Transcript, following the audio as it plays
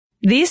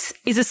This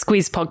is a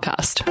Squiz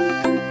podcast.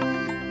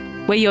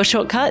 We're your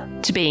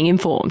shortcut to being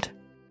informed.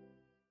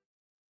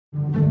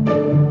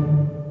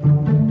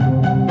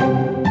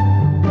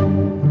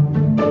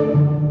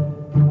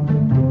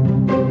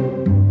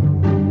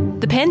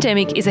 The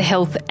pandemic is a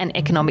health and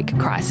economic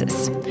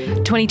crisis.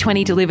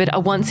 2020 delivered a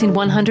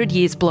once-in-100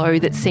 years blow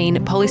that's seen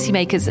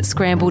policymakers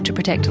scramble to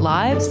protect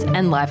lives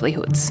and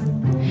livelihoods.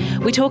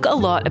 We talk a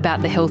lot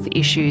about the health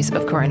issues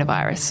of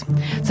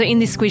coronavirus. So in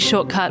this Squiz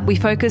shortcut, we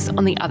focus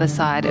on the other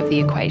side of the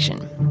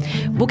equation.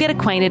 We'll get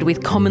acquainted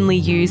with commonly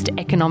used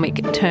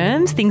economic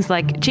terms, things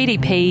like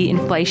GDP,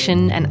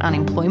 inflation and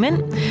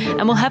unemployment,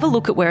 and we'll have a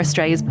look at where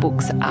Australia's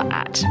books are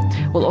at.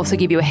 We'll also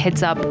give you a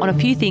heads up on a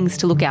few things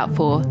to look out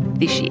for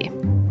this year.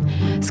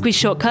 Squiz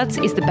Shortcuts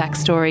is the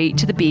backstory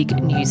to the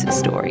big news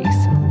stories.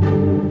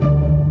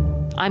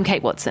 I'm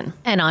Kate Watson.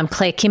 And I'm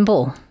Claire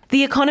Kimball.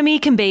 The economy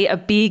can be a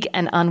big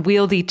and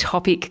unwieldy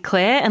topic,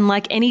 Claire, and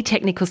like any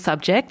technical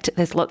subject,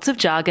 there's lots of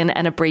jargon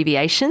and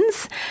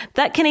abbreviations.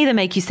 That can either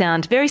make you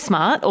sound very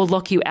smart or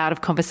lock you out of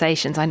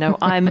conversations. I know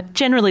I'm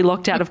generally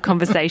locked out of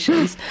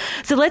conversations.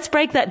 So let's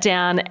break that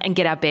down and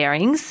get our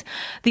bearings.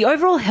 The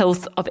overall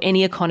health of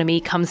any economy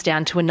comes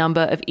down to a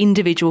number of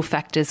individual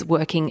factors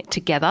working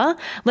together.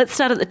 Let's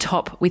start at the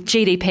top with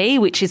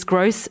GDP, which is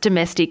gross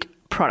domestic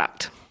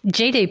product.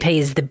 GDP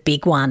is the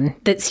big one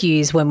that's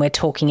used when we're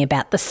talking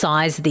about the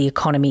size of the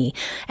economy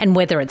and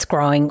whether it's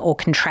growing or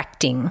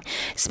contracting.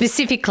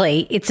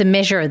 Specifically, it's a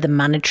measure of the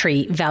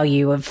monetary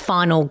value of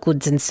final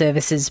goods and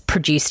services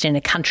produced in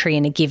a country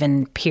in a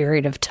given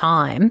period of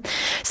time.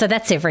 So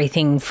that's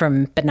everything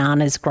from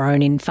bananas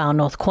grown in far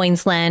north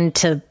Queensland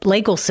to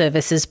legal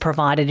services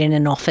provided in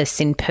an office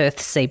in Perth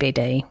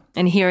CBD.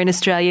 And here in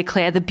Australia,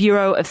 Claire, the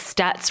Bureau of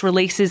Stats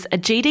releases a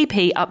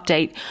GDP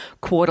update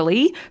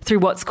quarterly through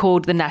what's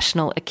called the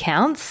National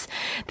Accounts.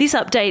 This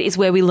update is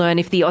where we learn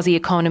if the Aussie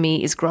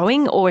economy is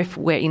growing or if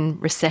we're in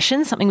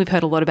recession, something we've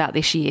heard a lot about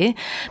this year.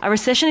 A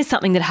recession is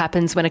something that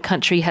happens when a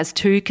country has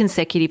 2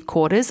 consecutive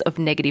quarters of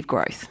negative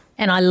growth.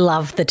 And I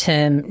love the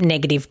term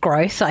negative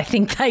growth. I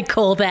think they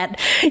call that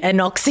an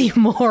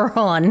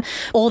oxymoron.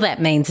 All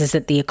that means is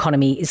that the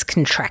economy is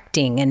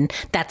contracting, and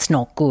that's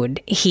not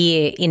good.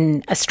 Here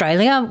in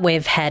Australia,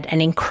 we've had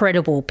an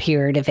incredible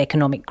period of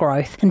economic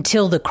growth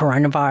until the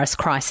coronavirus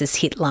crisis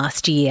hit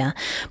last year.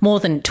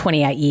 More than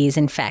 28 years,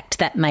 in fact,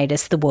 that made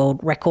us the world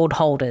record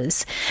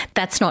holders.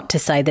 That's not to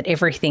say that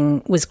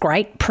everything was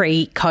great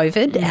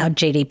pre-COVID. Our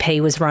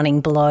GDP was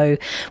running below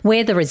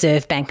where the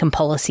Reserve Bank and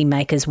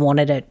policymakers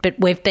wanted it, but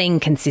we've been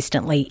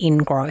consistently in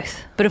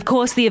growth. But of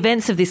course, the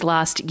events of this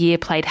last year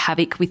played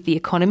havoc with the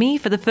economy.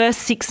 For the first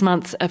 6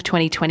 months of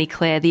 2020,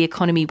 Claire, the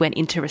economy went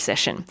into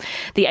recession.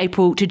 The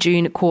April to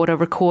June quarter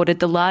recorded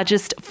the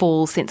largest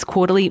fall since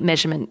quarterly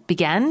measurement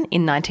began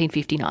in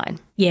 1959.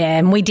 Yeah,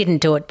 and we didn't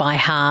do it by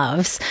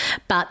halves.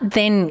 But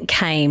then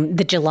came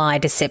the July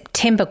to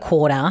September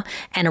quarter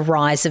and a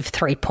rise of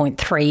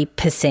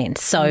 3.3%.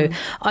 So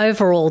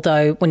overall,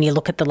 though, when you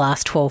look at the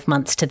last 12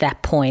 months to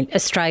that point,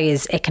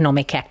 Australia's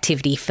economic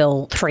activity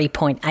fell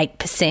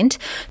 3.8%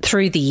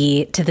 through the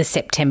year to the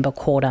September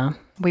quarter.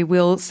 We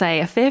will say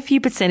a fair few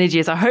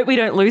percentages. I hope we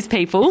don't lose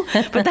people,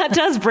 but that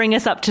does bring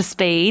us up to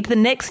speed. The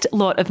next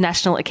lot of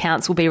national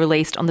accounts will be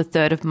released on the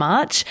 3rd of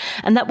March,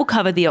 and that will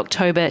cover the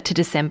October to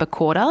December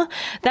quarter.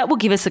 That will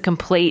give us a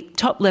complete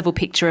top-level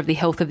picture of the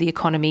health of the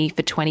economy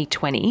for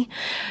 2020.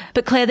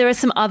 But Claire, there are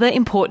some other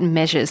important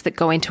measures that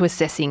go into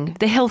assessing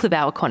the health of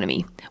our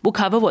economy. We'll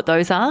cover what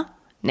those are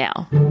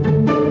now.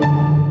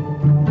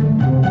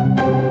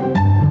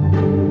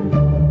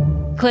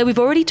 Claire, we've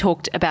already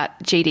talked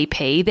about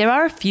GDP. There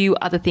are a few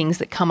other things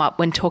that come up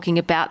when talking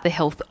about the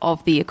health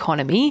of the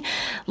economy.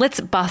 Let's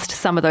bust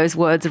some of those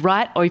words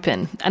right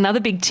open. Another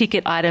big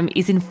ticket item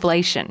is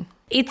inflation.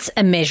 It's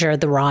a measure of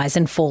the rise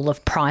and fall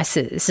of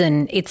prices,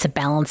 and it's a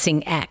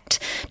balancing act.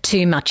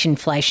 Too much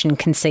inflation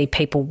can see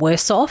people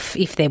worse off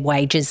if their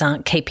wages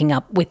aren't keeping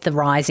up with the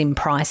rise in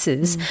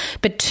prices,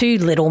 but too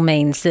little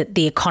means that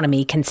the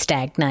economy can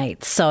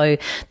stagnate. So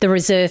the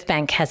Reserve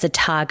Bank has a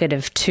target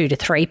of 2 to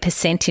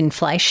 3%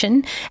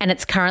 inflation, and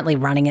it's currently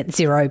running at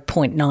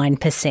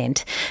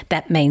 0.9%.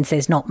 That means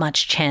there's not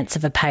much chance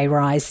of a pay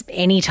rise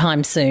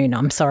anytime soon,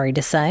 I'm sorry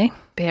to say.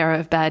 Bearer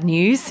of bad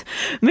news.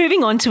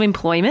 Moving on to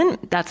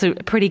employment, that's a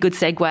pretty good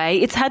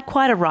segue. It's had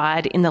quite a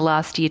ride in the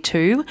last year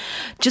too.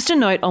 Just a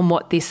note on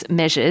what this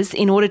measures.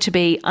 In order to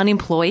be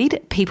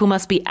unemployed, people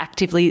must be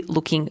actively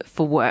looking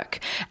for work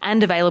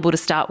and available to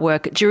start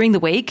work during the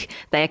week.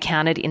 They are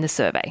counted in the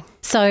survey.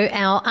 So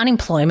our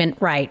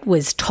unemployment rate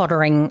was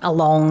tottering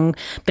along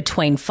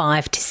between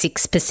 5 to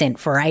 6%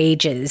 for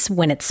ages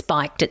when it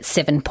spiked at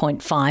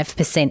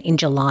 7.5% in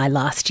July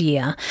last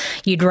year.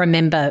 You'd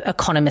remember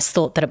economists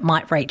thought that it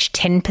might reach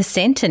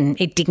 10%, and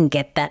it didn't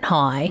get that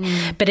high.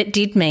 But it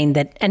did mean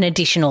that an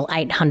additional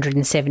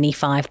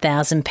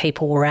 875,000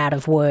 people were out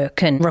of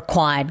work and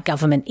required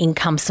government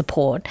income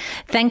support.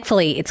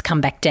 Thankfully, it's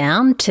come back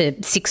down to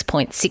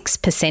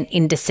 6.6%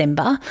 in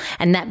December,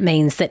 and that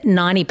means that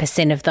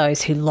 90% of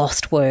those who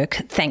lost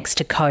work thanks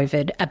to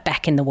COVID are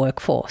back in the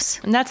workforce.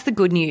 And that's the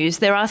good news.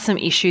 There are some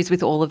issues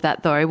with all of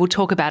that, though. We'll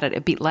talk about it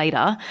a bit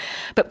later.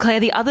 But Claire,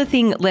 the other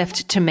thing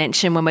left to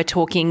mention when we're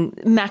talking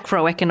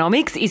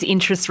macroeconomics is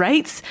interest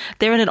rates.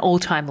 They're at an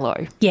all-time low.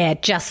 Yeah,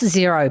 just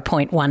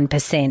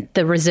 0.1%.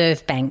 The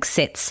Reserve Bank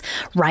sets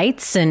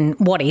rates, and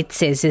what it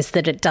says is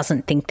that it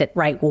doesn't think that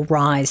rate will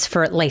rise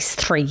for at least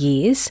 3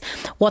 years.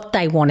 What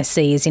they want to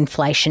see is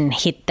inflation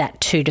hit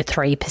that 2 to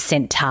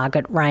 3%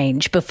 target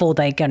range before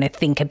they're going to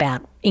think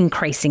about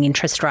increasing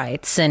interest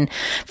rates. And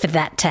for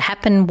that to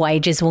happen,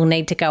 wages will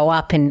need to go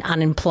up and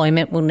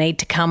unemployment will need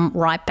to come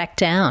right back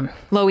down.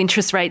 Low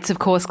interest rates, of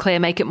course, Claire,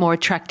 make it more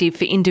attractive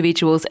for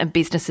individuals and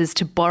businesses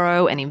to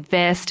borrow and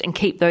invest and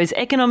keep those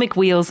economic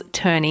wheels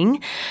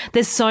turning.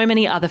 There's so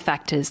many other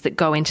factors that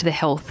go into the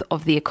health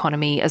of the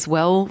economy as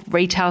well.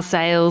 Retail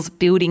sales,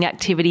 building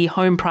activity,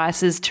 home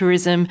prices,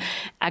 tourism,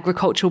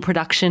 agricultural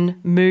production,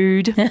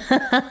 mood.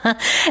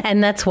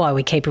 And that's why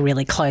we keep a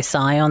really close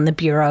eye on the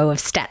Bureau of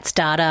Stats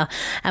data.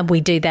 And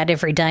we do that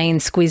every day in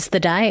Squiz the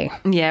Day.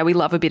 Yeah, we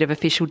love a bit of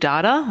official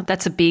data.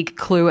 That's a big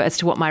clue as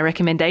to what my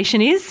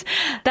recommendation is.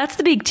 That's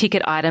the big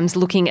ticket items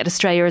looking at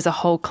Australia as a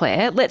whole,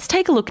 Claire. Let's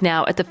take a look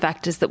now at the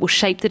factors that will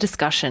shape the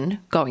discussion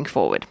going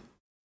forward.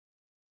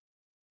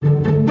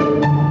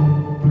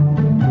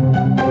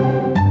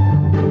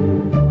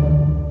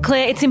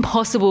 Claire, it's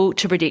impossible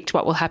to predict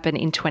what will happen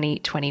in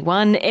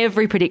 2021.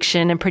 Every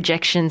prediction and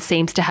projection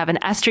seems to have an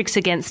asterisk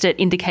against it,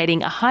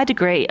 indicating a high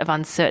degree of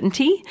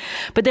uncertainty.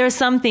 But there are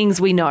some things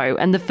we know,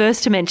 and the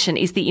first to mention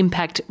is the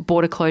impact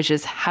border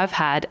closures have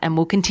had and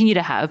will continue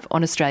to have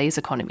on Australia's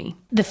economy.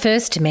 The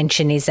first to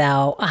mention is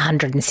our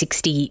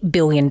 $160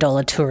 billion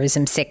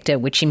tourism sector,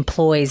 which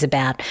employs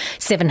about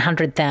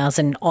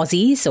 700,000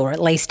 Aussies, or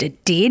at least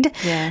it did.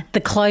 Yeah.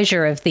 The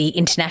closure of the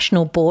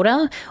international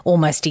border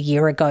almost a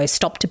year ago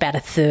stopped about a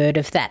third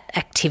of that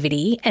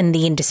activity, and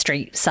the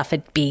industry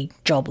suffered big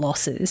job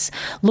losses.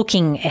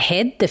 Looking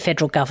ahead, the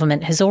federal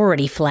government has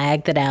already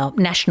flagged that our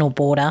national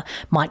border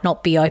might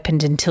not be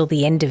opened until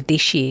the end of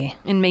this year.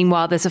 And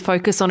meanwhile, there's a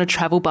focus on a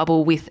travel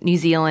bubble with New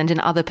Zealand and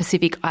other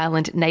Pacific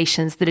Island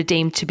nations that are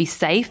deemed to be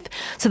safe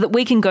so that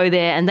we can go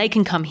there and they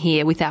can come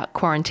here without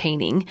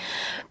quarantining.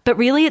 But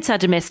really, it's our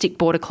domestic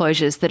border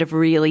closures that have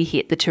really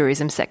hit the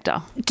tourism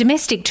sector.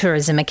 Domestic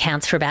tourism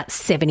accounts for about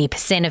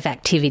 70% of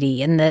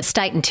activity, and the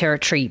state and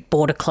territory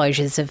border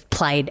closures have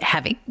played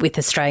havoc with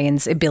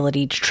Australians'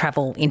 ability to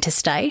travel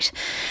interstate.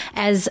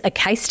 As a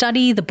case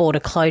study, the border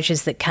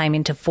closures that came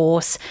into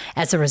force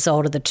as a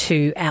result of the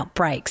 2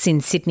 outbreaks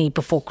in Sydney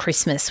before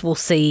Christmas will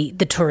see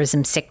the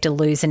tourism sector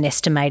lose an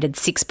estimated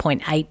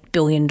 $6.8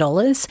 billion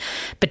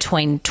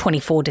between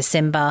 24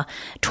 December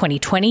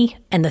 2020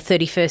 and the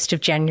 31st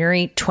of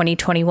January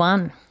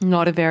 2021.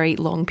 Not a very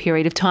long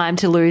period of time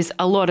to lose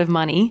a lot of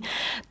money.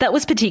 That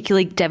was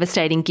particularly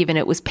devastating given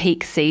it was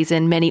peak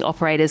season. Many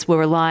operators were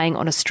relying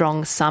on a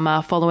strong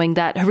summer following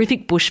that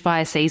horrific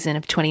bushfire season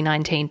of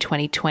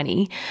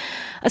 2019-2020.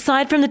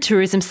 Aside from the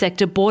tourism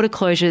sector, border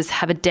closures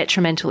have a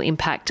detrimental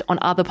impact on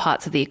other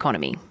parts of the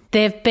economy.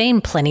 There have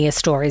been plenty of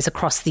stories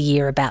across the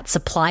year about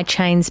supply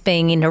chains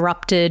being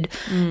interrupted,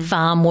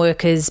 farm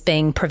workers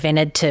being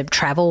prevented to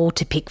travel,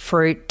 to pick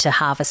fruit, to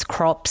harvest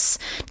crops,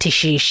 to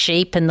shear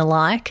sheep and the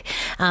like,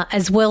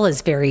 as well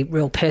as very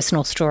real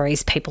personal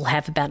stories people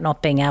have about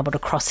not being able to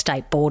cross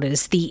state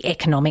borders. The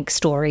economic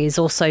story is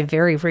also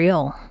very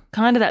real.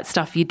 Kind of that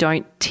stuff you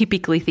don't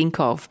typically think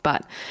of,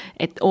 but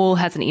it all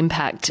has an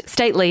impact.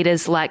 State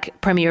leaders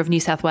like Premier of New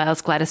South Wales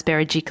Gladys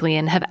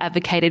Berejiklian have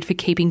advocated for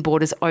keeping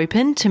borders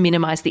open to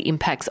minimise the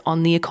impacts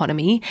on the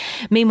economy.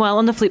 Meanwhile,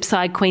 on the flip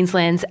side,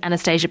 Queensland's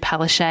Anastasia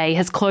Palaszczuk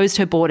has closed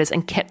her borders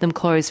and kept them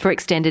closed for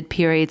extended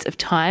periods of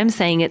time,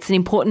 saying it's an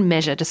important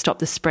measure to stop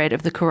the spread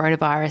of the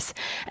coronavirus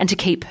and to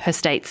keep her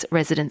state's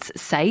residents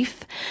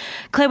safe.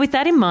 Claire, with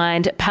that in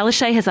mind,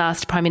 Palaszczuk has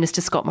asked Prime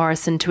Minister Scott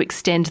Morrison to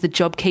extend the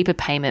JobKeeper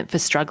payment for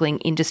struggling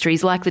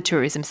industries like the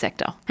tourism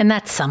sector. And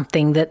that's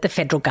something that the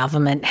federal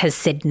government has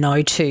said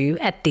no to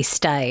at this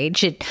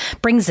stage. It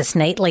brings us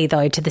neatly,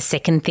 though, to the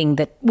second thing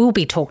that will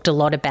be talked a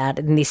lot about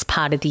in this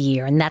part of the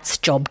year, and that's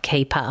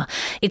JobKeeper.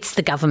 It's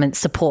the government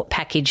support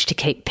package to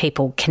keep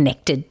people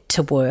connected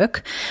to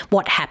work.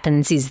 What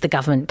happens is the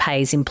government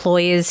pays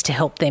employers to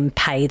help them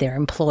pay their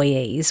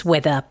employees,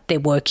 whether they're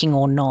working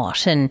or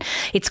not. And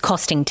it's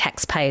costing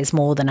taxpayers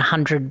more than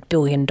 $100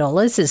 billion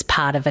as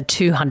part of a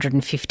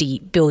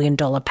 $250 billion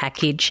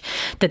package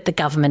that the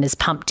government has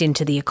pumped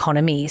into the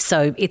economy.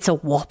 So it's a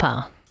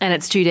whopper. And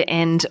it's due to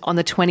end on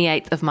the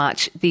 28th of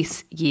March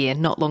this year,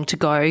 not long to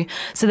go.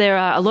 So there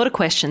are a lot of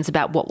questions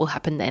about what will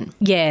happen then.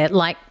 Yeah,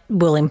 like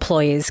will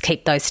employers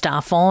keep those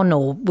staff on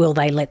or will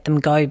they let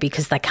them go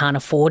because they can't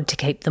afford to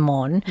keep them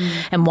on?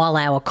 And while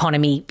our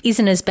economy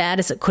isn't as bad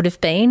as it could have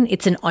been,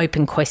 it's an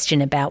open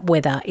question about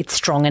whether it's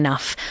strong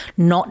enough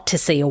not to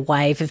see a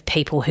wave of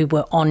people who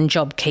were on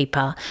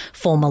JobKeeper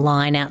form a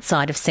line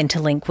outside of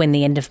Centrelink when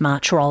the end of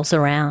March rolls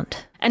around.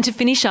 And to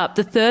finish up,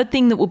 the third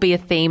thing that will be a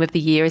theme of the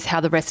year is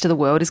how the rest of the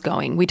world is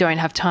going. We don't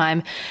have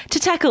time to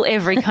tackle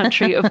every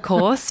country, of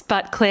course,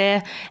 but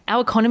Claire,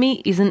 our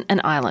economy isn't an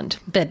island.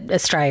 But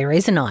Australia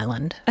is an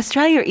island.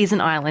 Australia is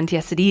an island,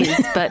 yes it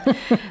is, but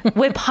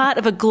we're part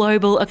of a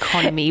global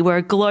economy. We're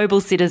a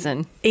global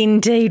citizen.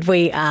 Indeed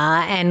we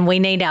are, and we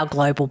need our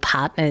global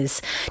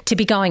partners to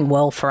be going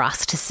well for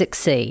us to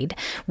succeed.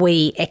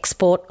 We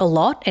export a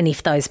lot, and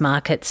if those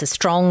markets are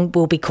strong,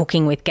 we'll be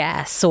cooking with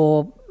gas,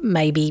 or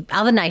maybe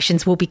other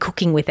nations will be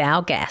cooking with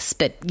our gas,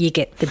 but you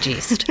get the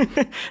gist.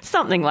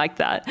 Something like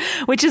that,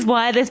 which is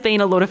why there's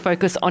been a lot of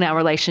focus on our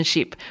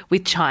relationship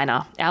with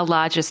China, our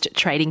largest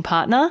trading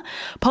partner.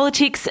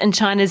 Politics and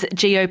China's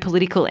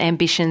geopolitical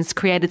ambitions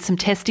created some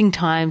testing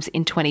times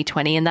in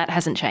 2020, and that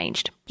hasn't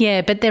changed.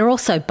 Yeah, but they're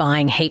also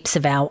buying heaps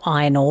of our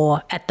iron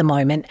ore at the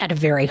moment at a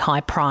very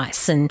high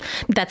price, and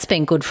that's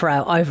been good for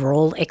our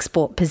overall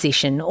export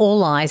position.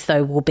 All eyes,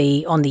 though, will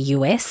be on the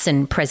US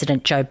and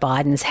President Joe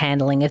Biden's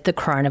handling of the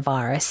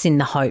coronavirus in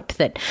the hope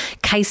that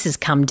cases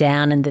come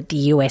down and that the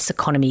US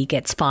economy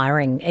gets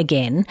firing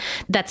again.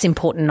 That's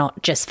important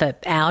not just for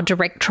our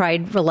direct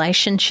trade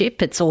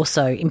relationship, it's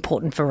also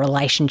important for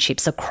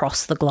relationships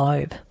across the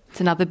globe. It's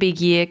another big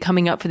year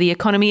coming up for the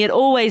economy. It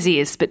always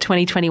is, but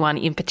 2021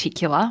 in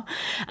particular.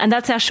 And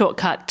that's our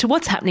shortcut to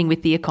what's happening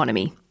with the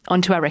economy.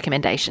 On to our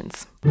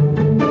recommendations.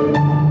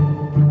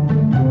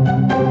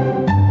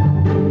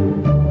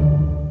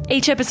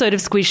 Each episode of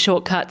Squiz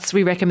Shortcuts,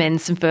 we recommend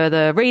some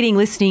further reading,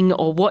 listening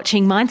or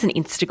watching. Mine's an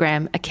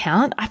Instagram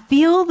account. I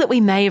feel that we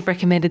may have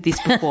recommended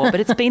this before, but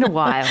it's been a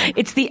while.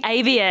 It's the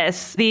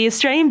ABS, the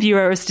Australian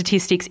Bureau of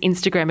Statistics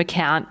Instagram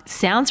account.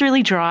 Sounds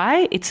really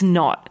dry. It's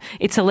not.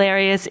 It's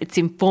hilarious. It's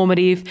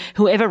informative.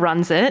 Whoever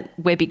runs it,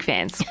 we're big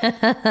fans.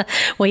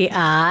 We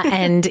are.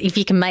 And if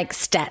you can make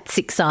stats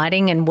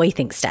exciting, and we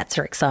think stats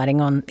are exciting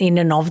in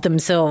and of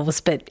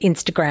themselves, but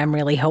Instagram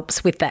really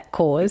helps with that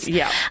cause.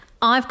 Yeah.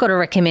 I've got a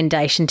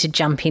recommendation to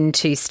jump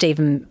into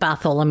Stephen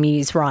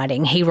Bartholomew's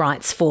writing. He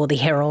writes for The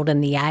Herald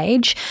and The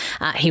Age.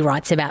 He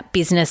writes about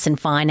business and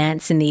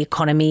finance and the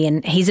economy,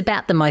 and he's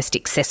about the most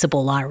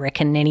accessible, I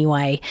reckon,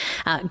 anyway,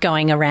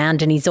 going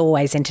around, and he's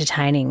always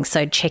entertaining.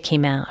 So check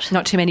him out.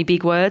 Not too many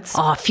big words.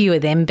 Oh, a few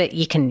of them, but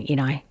you can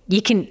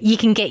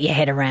get your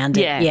head around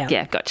it.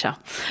 Yeah, gotcha.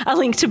 A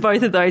link to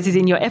both of those is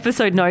in your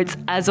episode notes,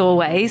 as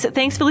always.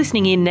 Thanks for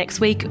listening in. Next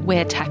week,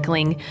 we're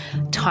tackling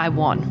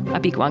Taiwan. A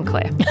big one,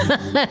 Claire.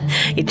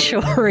 It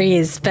sure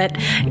is, but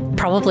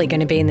probably going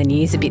to be in the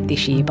news a bit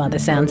this year by the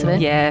sounds of it.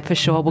 Yeah, for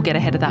sure. We'll get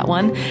ahead of that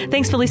one.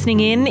 Thanks for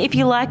listening in. If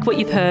you like what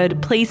you've heard,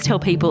 please tell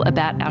people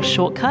about our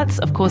shortcuts.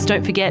 Of course,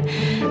 don't forget,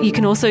 you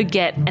can also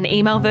get an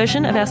email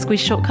version of our Squiz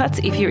Shortcuts.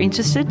 If you're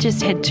interested,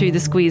 just head to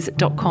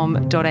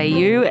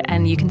thesquiz.com.au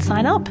and you can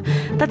sign up.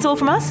 That's all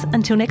from us.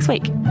 Until next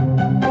week.